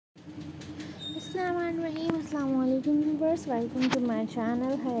Assalamualaikum viewers, welcome to my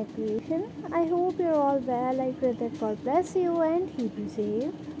channel Hair Creation. I hope you're all well. I pray that God bless you and keep you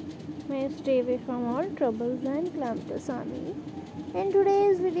safe. May you stay away from all troubles and calamitous on me. In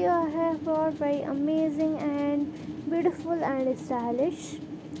today's video I have brought very amazing and beautiful and stylish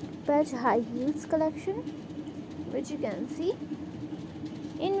patch high heels collection, which you can see,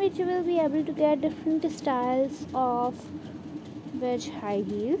 in which you will be able to get different styles of wedge high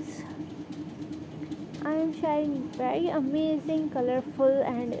heels. I am sharing very amazing, colorful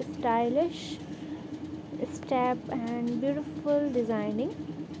and stylish step and beautiful designing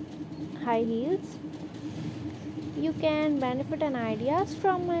high heels. You can benefit and ideas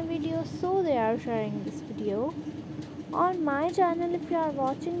from my videos, so they are sharing this video on my channel. If you are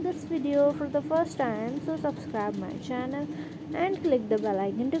watching this video for the first time, so subscribe my channel and click the bell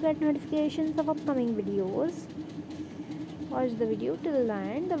icon to get notifications of upcoming videos. Watch the video till the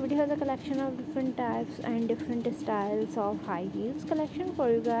end. The video has a collection of different types and different styles of high heels collection for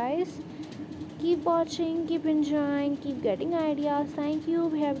you guys. Keep watching, keep enjoying, keep getting ideas. Thank you.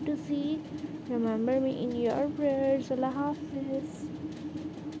 We have to see. Remember me in your prayers. Allah Hafiz.